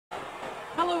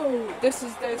Hello, this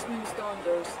is Desmond's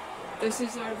Donders. This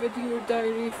is our video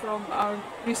diary from our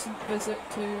recent visit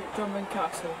to Drumin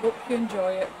Castle. Hope you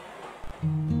enjoy it.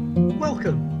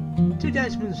 Welcome to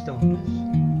Desmond's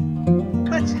Donders.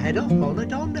 Let's head off on a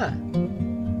Donder.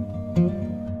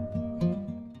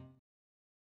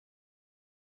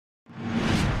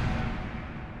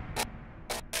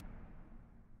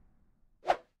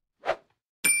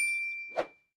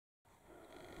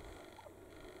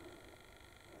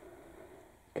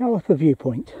 Califer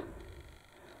Viewpoint,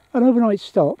 an overnight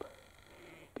stop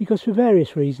because for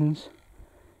various reasons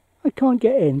I can't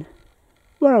get in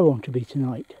where I want to be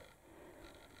tonight,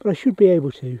 but I should be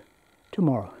able to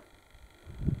tomorrow.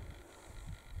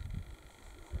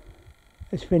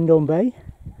 There's Findon Bay,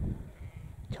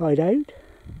 tide out.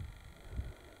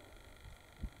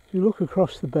 As you look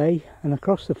across the bay and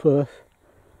across the firth,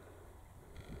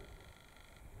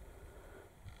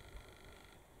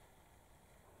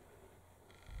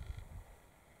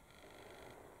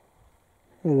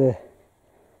 the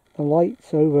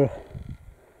lights over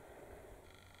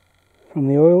from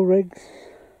the oil rigs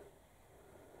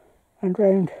and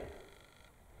round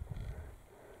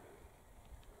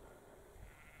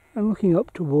and looking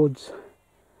up towards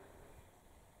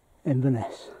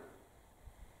Inverness.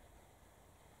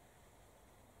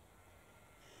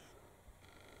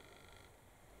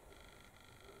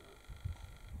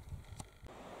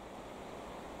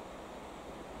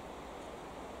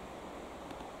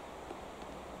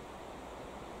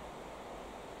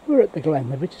 We're at the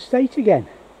Cloddymoss estate again,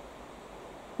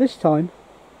 this time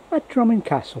at Drumin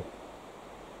Castle.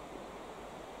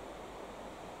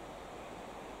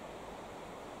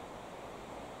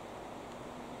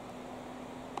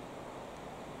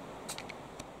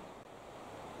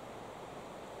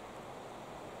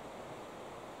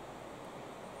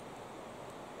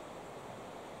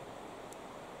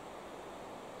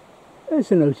 There's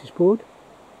the notice board.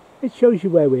 It shows you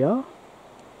where we are.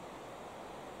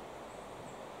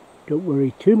 Don't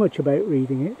worry too much about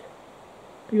reading it,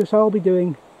 because I'll be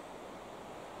doing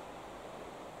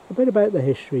a bit about the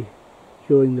history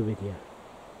during the video.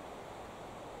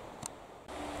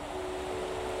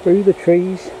 Through the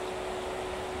trees,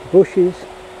 the bushes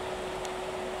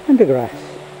and the grass.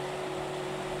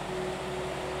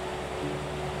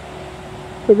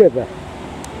 The river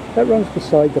that runs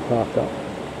beside the park up.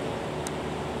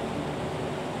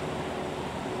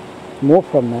 More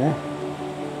from there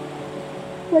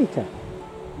later.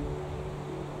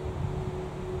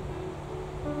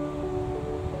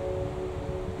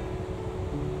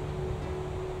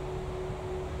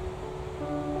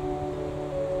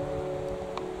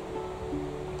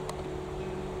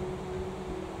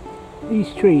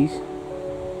 These trees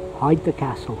hide the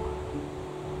castle.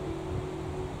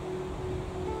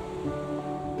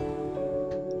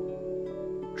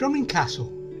 Drumin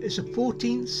Castle is a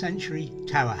 14th century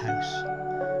tower house.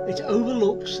 It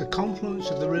overlooks the confluence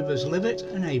of the rivers Livet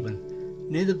and Avon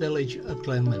near the village of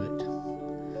Glenlivet.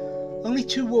 Only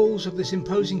two walls of this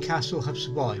imposing castle have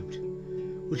survived,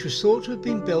 which was thought to have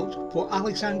been built for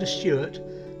Alexander Stuart,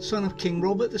 son of King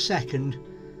Robert II,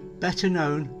 better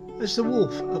known as the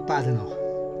Wolf of Badenoch.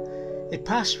 It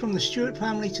passed from the Stuart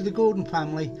family to the Gordon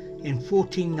family in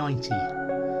 1490.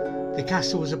 The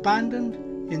castle was abandoned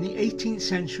in the 18th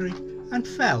century and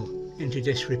fell into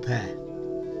disrepair.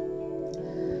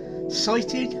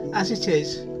 Sited as it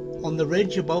is on the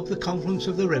ridge above the confluence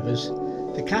of the rivers,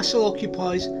 the castle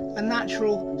occupies a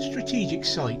natural strategic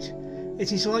site.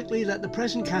 It is likely that the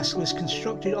present castle is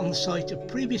constructed on the site of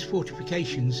previous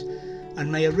fortifications and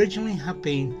may originally have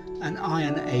been an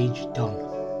Iron Age dun.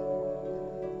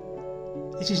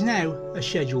 It is now a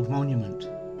scheduled monument.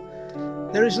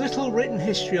 There is little written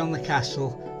history on the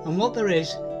castle, and what there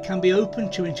is can be open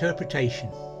to interpretation.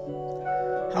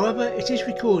 However, it is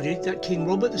recorded that King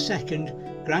Robert II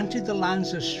granted the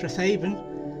lands of Strathaven,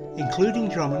 including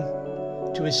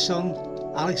Drumin, to his son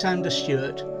Alexander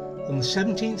Stuart on the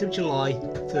 17th of July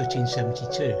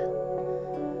 1372.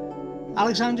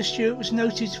 Alexander Stuart was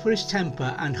noted for his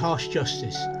temper and harsh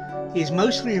justice. He is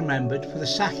mostly remembered for the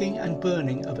sacking and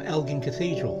burning of Elgin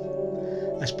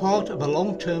Cathedral, as part of a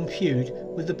long-term feud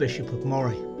with the Bishop of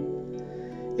Moray.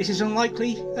 It is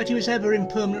unlikely that he was ever in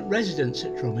permanent residence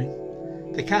at Drumin,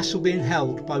 the castle being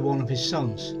held by one of his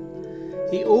sons.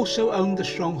 He also owned the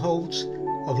strongholds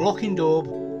of Lochindorb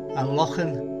and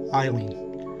Lochen Eiling,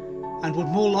 and would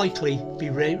more likely be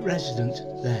resident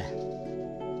there.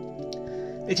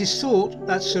 It is thought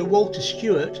that Sir Walter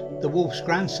Stewart, the Wolf's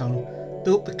grandson,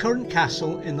 built the current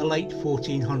castle in the late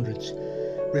 1400s,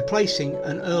 replacing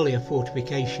an earlier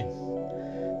fortification.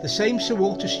 The same Sir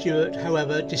Walter Stewart,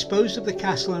 however, disposed of the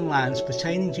castle and lands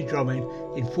pertaining to Drumin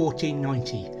in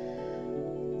 1490,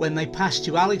 when they passed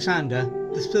to Alexander,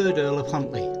 the 3rd Earl of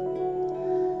Huntly.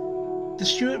 The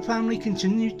Stewart family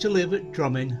continued to live at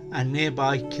Drumin and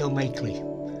nearby Kilmakeley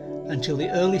until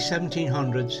the early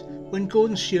 1700s, when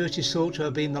Gordon Stewart is thought to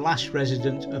have been the last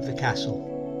resident of the castle.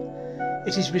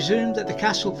 It is presumed that the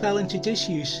castle fell into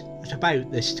disuse at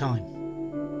about this time.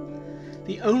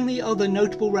 The only other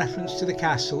notable reference to the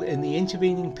castle in the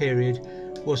intervening period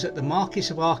was that the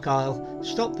Marquis of Argyll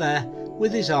stopped there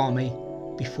with his army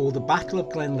before the Battle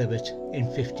of Glenlivet in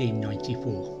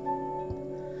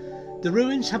 1594. The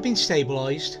ruins have been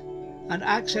stabilised and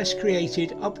access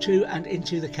created up to and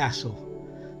into the castle,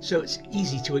 so it's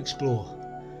easy to explore.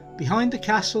 Behind the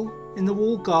castle, in the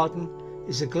walled garden,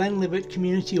 is the Glenlivet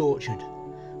Community Orchard,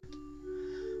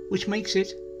 which makes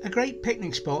it a great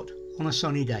picnic spot on a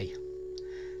sunny day.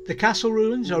 The castle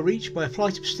ruins are reached by a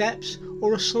flight of steps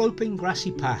or a sloping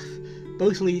grassy path,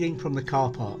 both leading from the car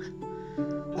park.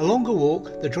 A longer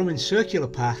walk, the Drumin Circular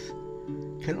Path,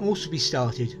 can also be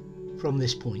started from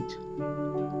this point.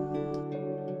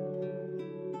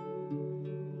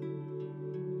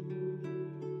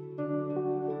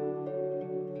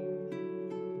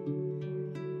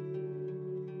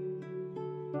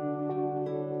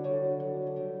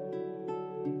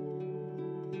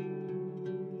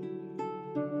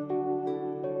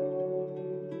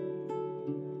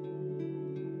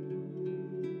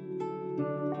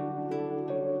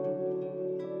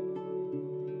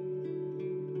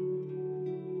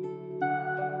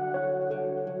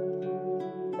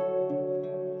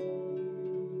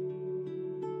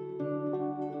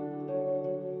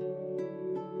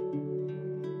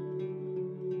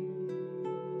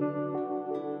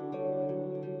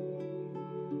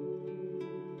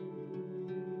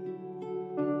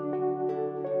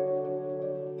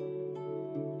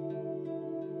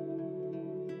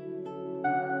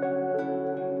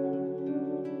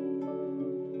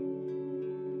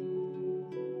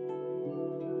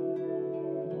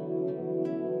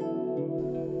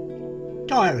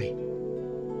 Diary,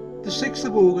 the 6th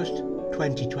of August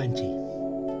 2020.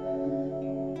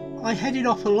 I headed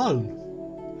off alone,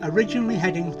 originally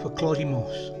heading for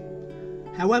Cloddymoss.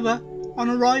 However, on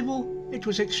arrival it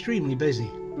was extremely busy.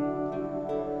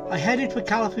 I headed for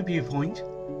Califer Viewpoint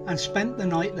and spent the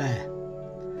night there.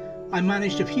 I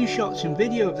managed a few shots and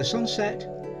video of the sunset,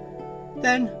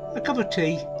 then a cup of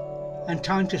tea and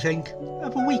time to think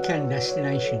of a weekend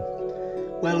destination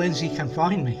where Lindsay can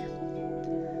find me.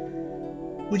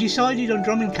 We decided on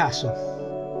Drumin Castle,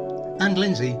 and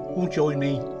Lindsay will join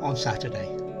me on Saturday.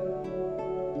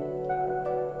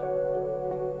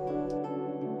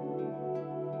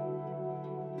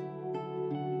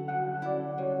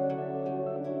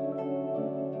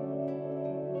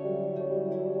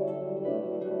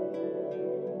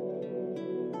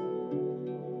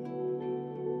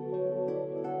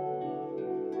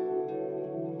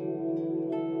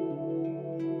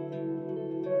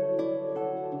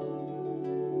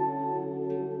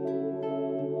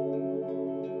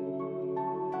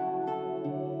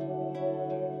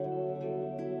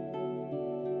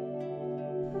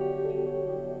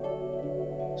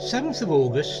 Seventh of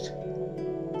August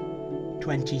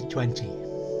 2020.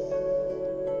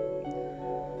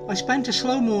 I spent a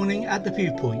slow morning at the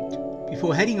viewpoint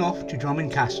before heading off to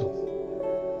Drumin Castle.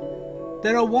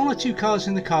 There are 1 or 2 cars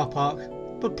in the car park,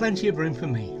 but plenty of room for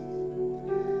me.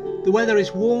 The weather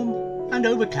is warm and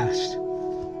overcast.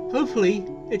 Hopefully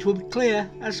it will be clear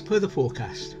as per the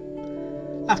forecast.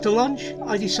 After lunch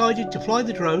I decided to fly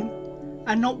the drone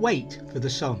and not wait for the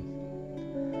sun.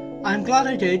 I am glad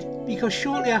I did, because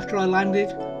shortly after I landed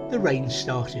the rain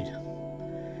started.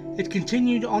 It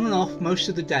continued on and off most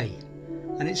of the day,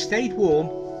 and it stayed warm,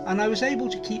 and I was able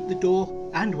to keep the door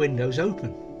and windows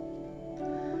open.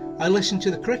 I listened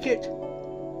to the cricket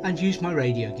and used my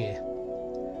radio gear.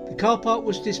 The car park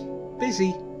was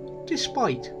busy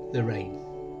despite the rain.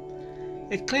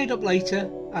 It cleared up later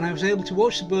and I was able to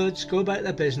watch the birds go about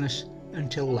their business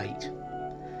until late.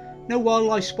 No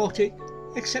wildlife spotted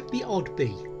except the odd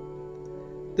bee.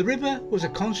 The river was a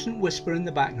constant whisper in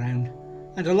the background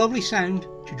and a lovely sound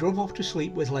to drop off to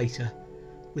sleep with later,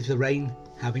 with the rain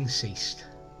having ceased.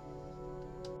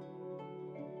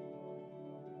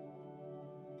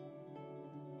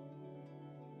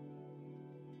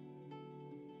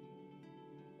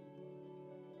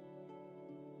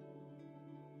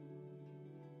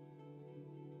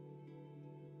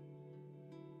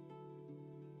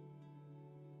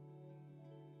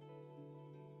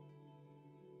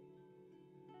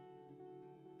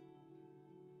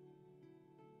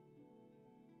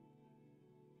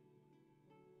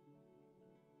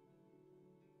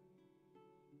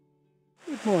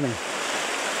 Good morning.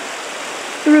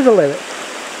 The river Lyric,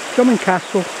 Drumin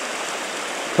Castle,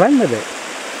 Glenlivet.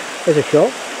 There's a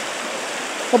shop,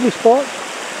 lovely spot,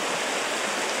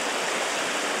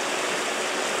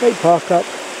 great park up,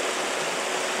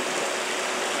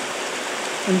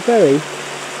 and very,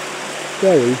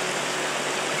 very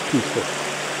peaceful.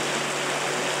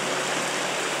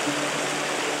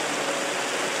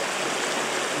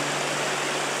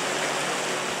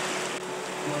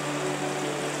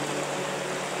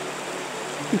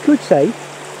 You could say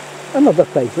another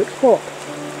favourite spot,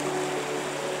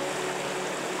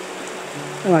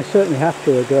 and I certainly have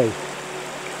to agree.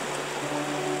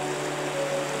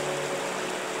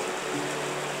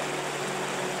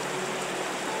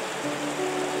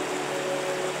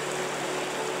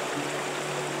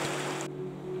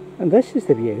 And this is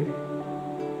the view,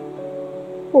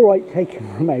 alright taken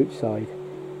from outside,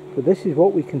 but this is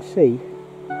what we can see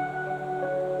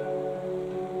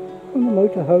from the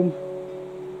motorhome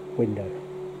window.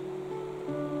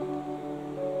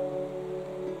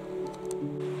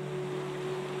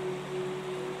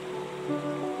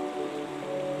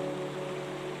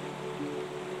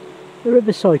 The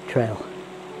Riverside Trail.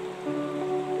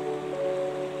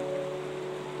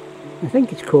 I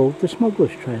think it's called the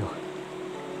Smuggler's Trail.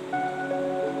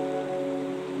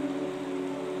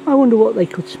 I wonder what they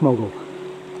could smuggle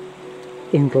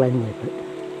in Glenlivet.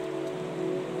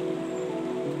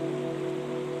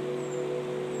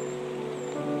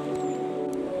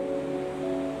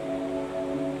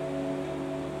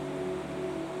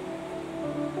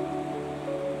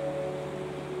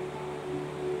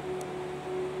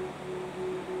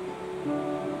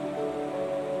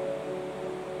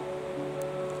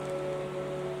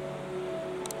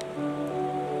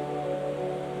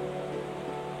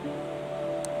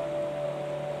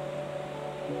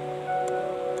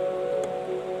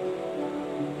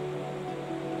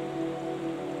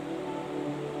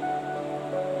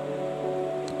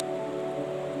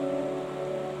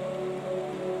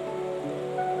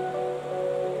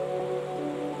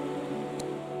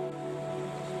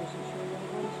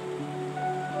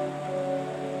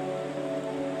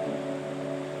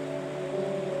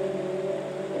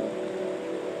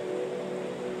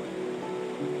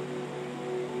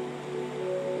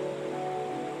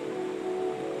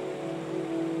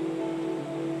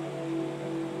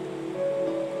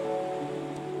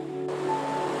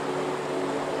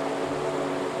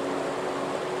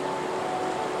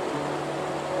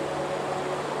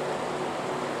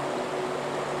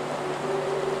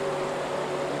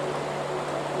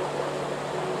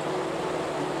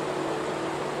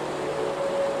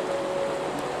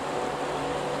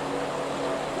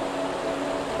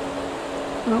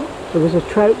 Well, there was a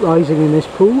trout rising in this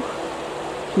pool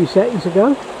a few seconds ago.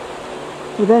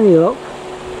 With any luck,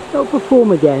 it'll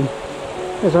perform again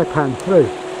as I pan through.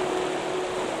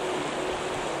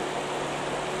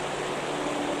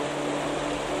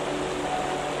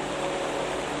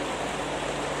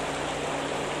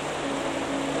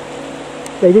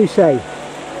 They do say,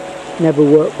 never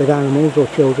work with animals or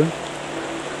children.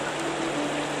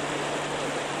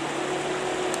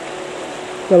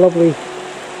 The lovely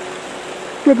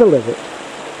river Lyric.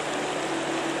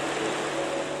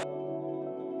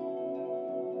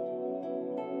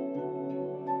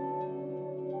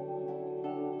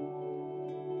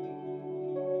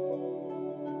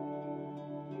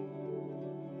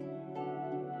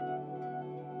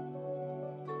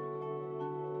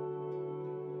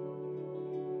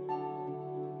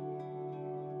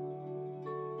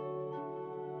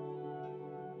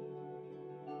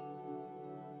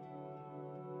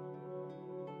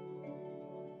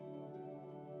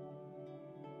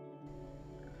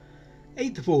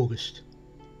 August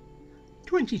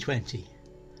 2020.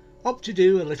 Up to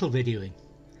do a little videoing,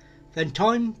 then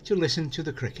time to listen to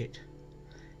the cricket.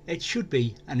 It should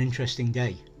be an interesting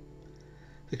day.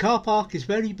 The car park is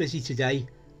very busy today,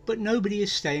 but nobody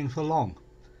is staying for long.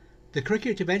 The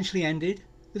cricket eventually ended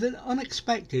with an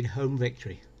unexpected home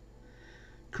victory.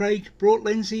 Craig brought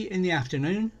Lindsay in the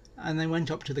afternoon and they went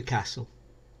up to the castle.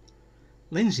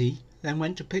 Lindsay then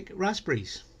went to pick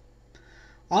raspberries.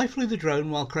 I flew the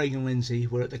drone while Craig and Lindsay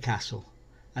were at the castle,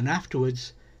 and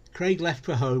afterwards Craig left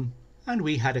for home and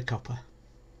we had a cuppa.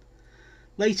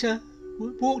 Later we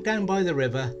walked down by the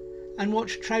river and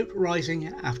watched trout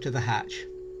rising after the hatch.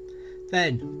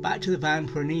 Then back to the van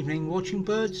for an evening watching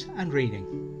birds and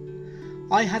reading.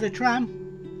 I had a tram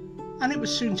and it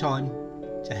was soon time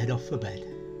to head off for bed.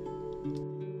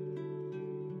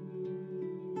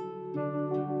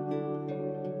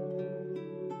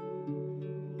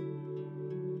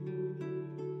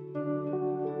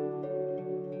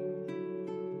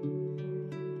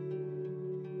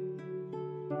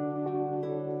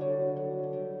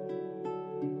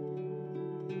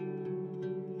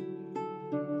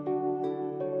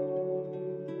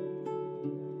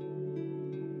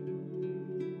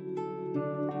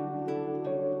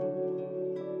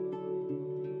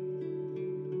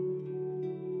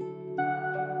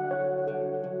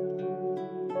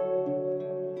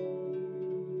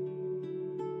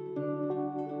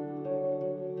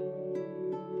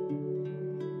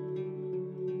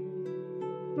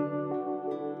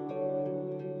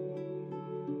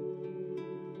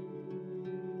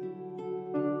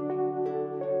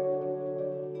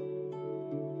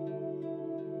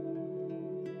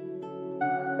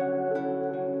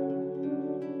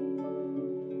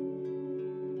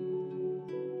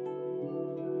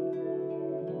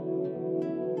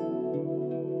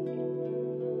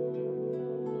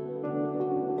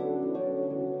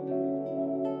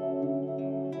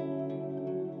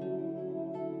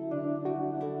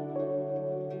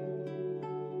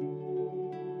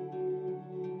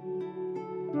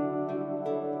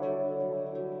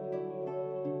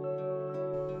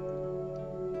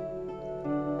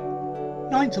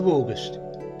 9th of August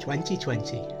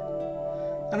 2020.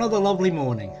 Another lovely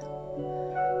morning.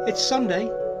 It's Sunday,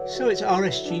 so it's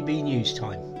RSGB news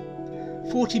time.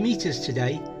 40 metres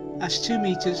today, as 2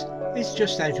 metres is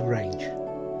just out of range.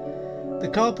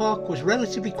 The car park was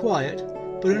relatively quiet,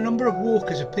 but a number of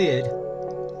walkers appeared,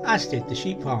 as did the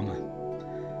sheep farmer.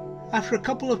 After a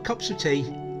couple of cups of tea,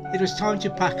 it was time to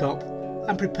pack up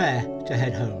and prepare to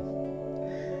head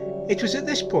home. It was at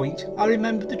this point I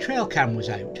remembered the trail cam was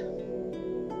out.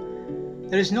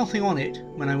 There is nothing on it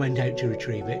when I went out to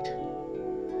retrieve it,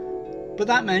 but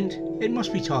that meant it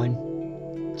must be time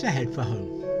to head for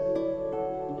home.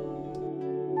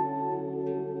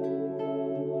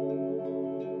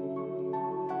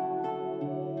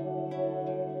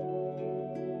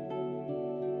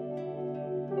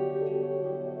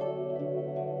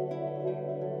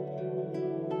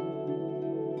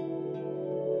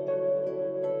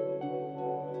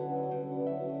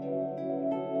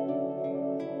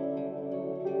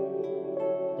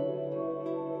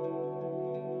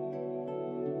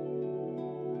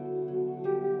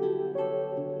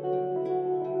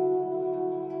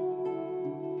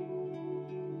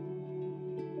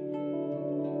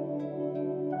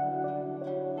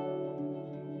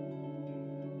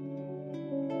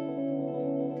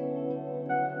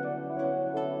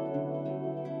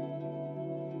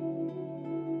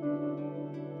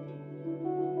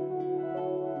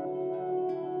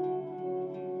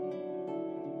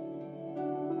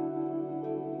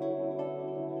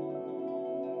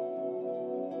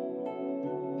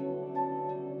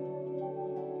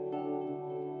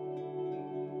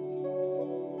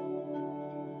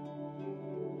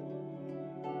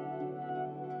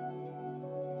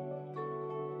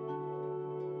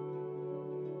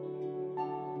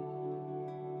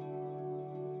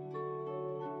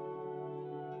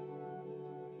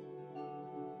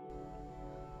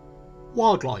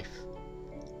 Wildlife: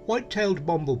 white-tailed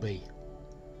bumblebee,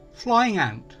 flying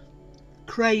ant,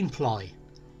 crane fly,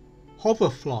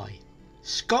 hoverfly,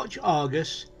 Scotch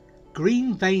argus,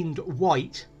 green-veined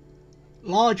white,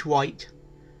 large white,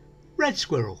 red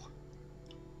squirrel.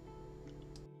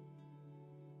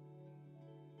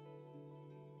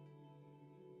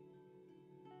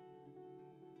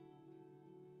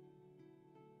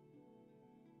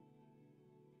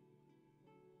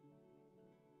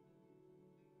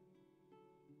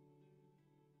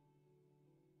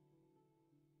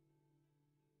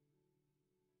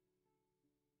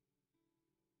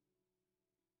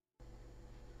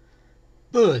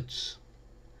 Birds: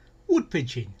 wood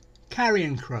pigeon,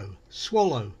 carrion crow,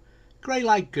 swallow,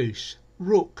 grey-lag goose,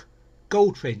 rook,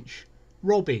 goldfinch,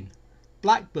 robin,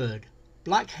 blackbird,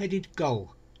 black-headed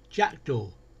gull, jackdaw,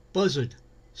 buzzard,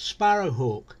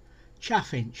 sparrowhawk,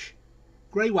 chaffinch,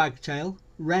 grey wagtail,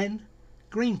 wren,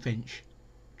 greenfinch,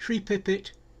 tree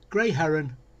pipit, grey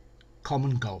heron,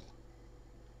 common gull.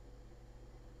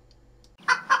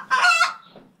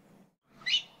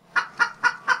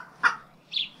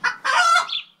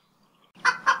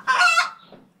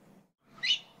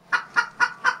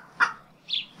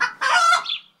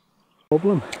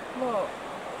 Problem. What?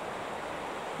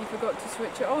 You forgot to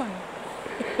switch it on.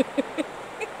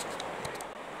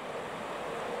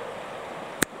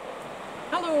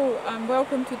 Hello and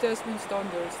welcome to Desmond's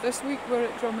Donders. This week we're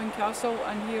at Drumin Castle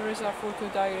and here is our photo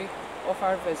diary of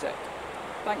our visit.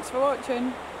 Thanks for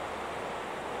watching.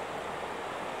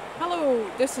 Hello,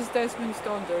 this is Desmond's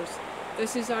Donders.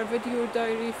 This is our video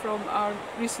diary from our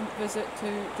recent visit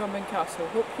to Drumin Castle.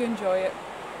 Hope you enjoy it.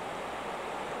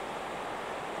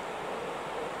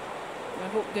 I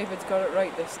hope David's got it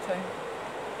right this time.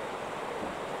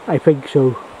 I think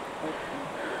so.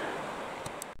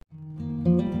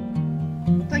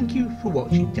 Thank you for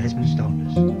watching Desmond's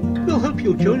Donders. We'll hope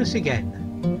you'll join us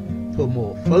again for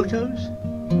more photos,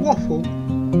 waffle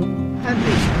and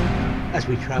eat as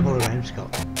we travel around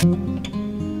Scotland.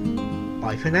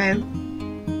 Bye for now.